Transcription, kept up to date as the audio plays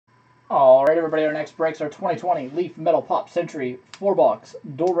Alright, everybody, our next breaks are 2020 Leaf Metal Pop Century 4-box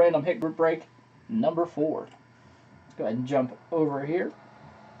dual random hit group break number 4. Let's go ahead and jump over here.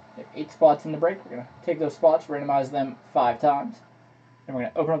 We have 8 spots in the break. We're going to take those spots, randomize them 5 times. Then we're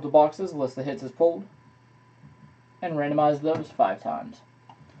going to open up the boxes, list the hits as pulled, and randomize those 5 times.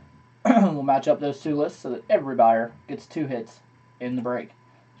 We'll match up those 2 lists so that every buyer gets 2 hits in the break.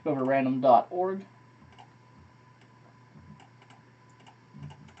 Let's go over to random.org.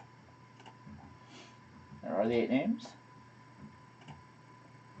 There are the 8 names.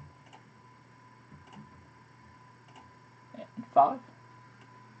 And 5.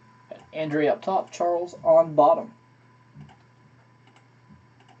 Got Andrea up top, Charles on bottom.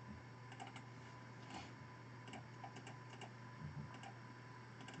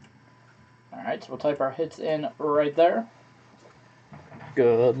 Alright, so we'll type our hits in right there.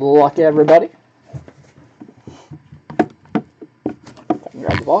 Good luck, everybody.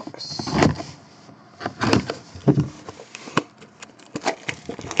 Grab the box.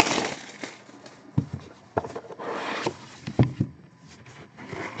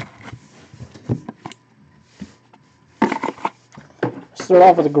 Start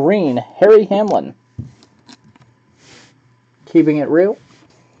off with a green, Harry Hamlin. Keeping it real.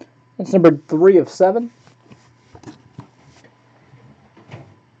 That's number 3 of 7.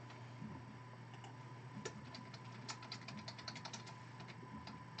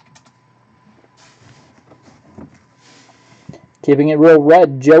 Keeping it real,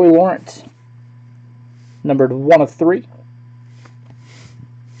 red, Joey Lawrence. Numbered 1 of 3.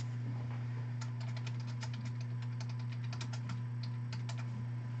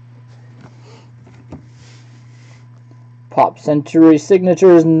 Pop Century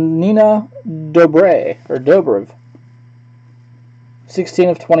Signatures, Nina Dobrev. 16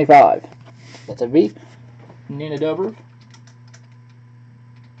 of 25. That's a V. Nina Dobrev.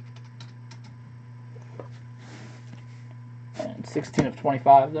 And 16 of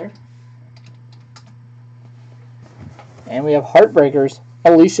 25 there. And we have Heartbreakers,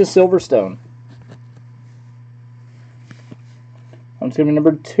 Alicia Silverstone. One's going to be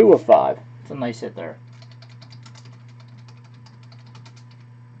number 2 of 5. It's a nice hit there.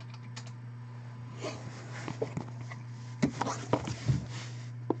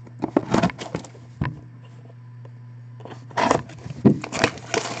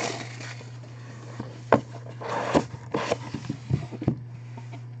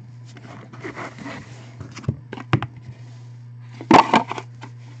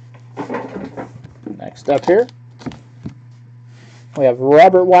 Next up here, we have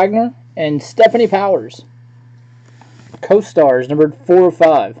Robert Wagner and Stephanie Powers. Co-stars, numbered 4 of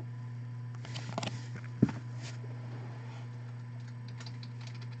 5.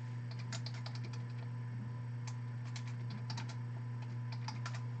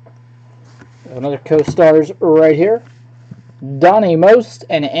 Another co-stars right here, Donnie Most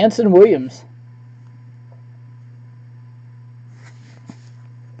and Anson Williams.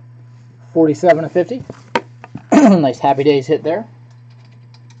 47 of 50. Nice Happy Days hit there.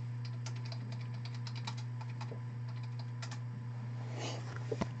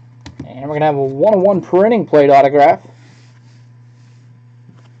 And we're going to have a 1-of-1 printing plate autograph.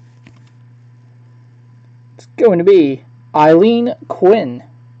 It's going to be Eileen Quinn.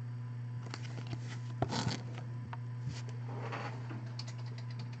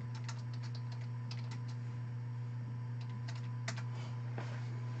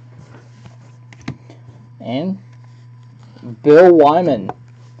 And Bill Wyman,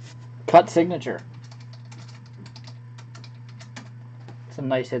 cut signature. It's a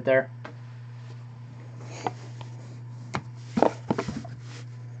nice hit there.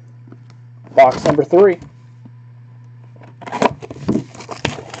 Box number 3.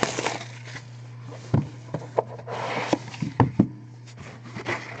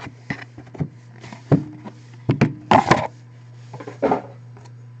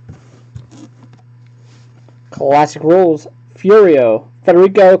 Classic Rules, Furio,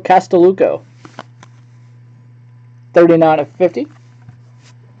 Federico Castellucco. 39 of 50.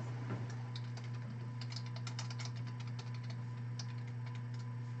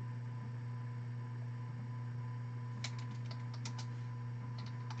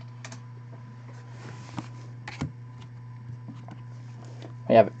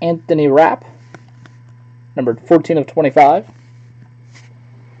 We have Anthony Rapp, numbered 14 of 25.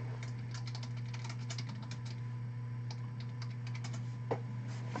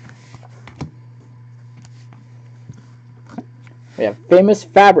 We have Famous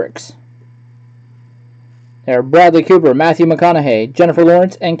Fabrics. There are Bradley Cooper, Matthew McConaughey, Jennifer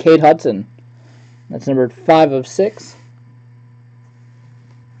Lawrence, and Kate Hudson. That's numbered 5 of 6.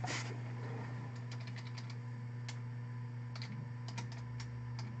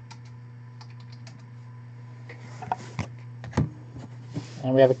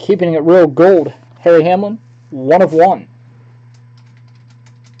 And we have a Keeping It Real Gold, Harry Hamlin, 1 of 1.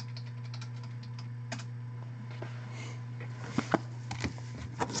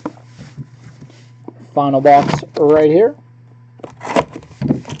 Final box right here.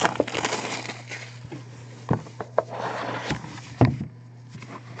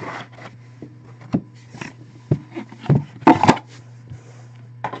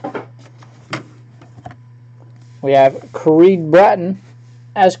 We have Creed Bratton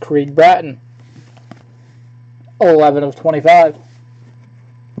as Creed Bratton, 11 of 25.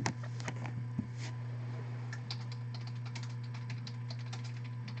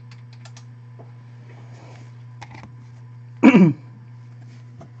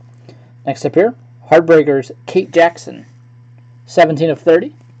 Next up here, Heartbreakers, Kate Jackson, 17 of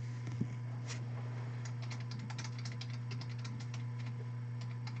 30.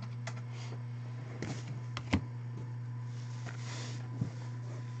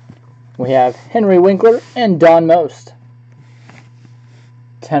 We have Henry Winkler and Don Most,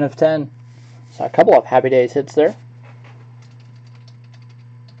 10 of 10. So a couple of Happy Days hits there.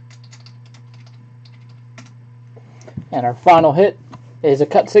 And our final hit is a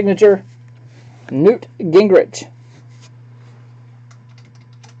cut signature, Newt Gingrich.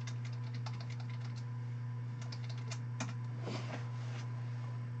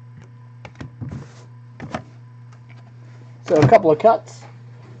 So a couple of cuts.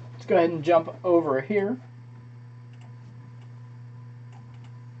 Let's go ahead and jump over here.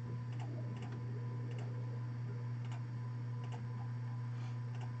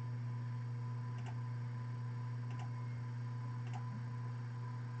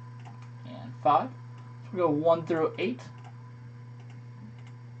 And 5. So we go 1 through 8.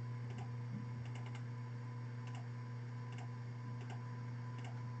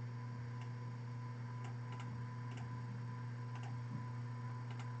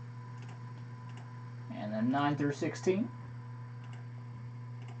 And then 9 through 16.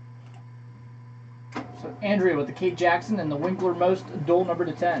 So Andrea with the Kate Jackson and the Winkler Most dual number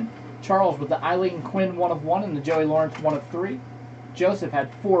to 10. Charles with the Eileen Quinn 1 of 1 and the Joey Lawrence 1 of 3. Joseph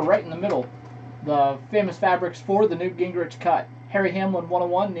had 4 right in the middle. The Famous Fabrics 4, the Newt Gingrich cut. Harry Hamlin 1 of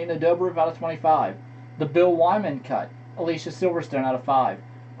 1, Nina Dobrev out of 25. The Bill Wyman cut. Alicia Silverstone out of 5.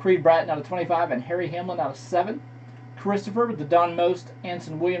 Creed Bratton out of 25 and Harry Hamlin out of 7. Christopher with the Don Most,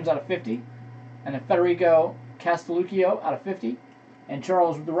 Anson Williams out of 50. And then Federico Castelluccio out of 50. And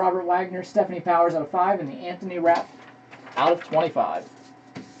Charles with the Robert Wagner, Stephanie Powers out of 5, and the Anthony Rapp out of 25.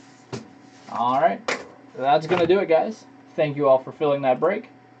 Alright, that's going to do it, guys. Thank you all for filling that break.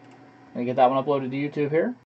 I'm going to get that one uploaded to YouTube here.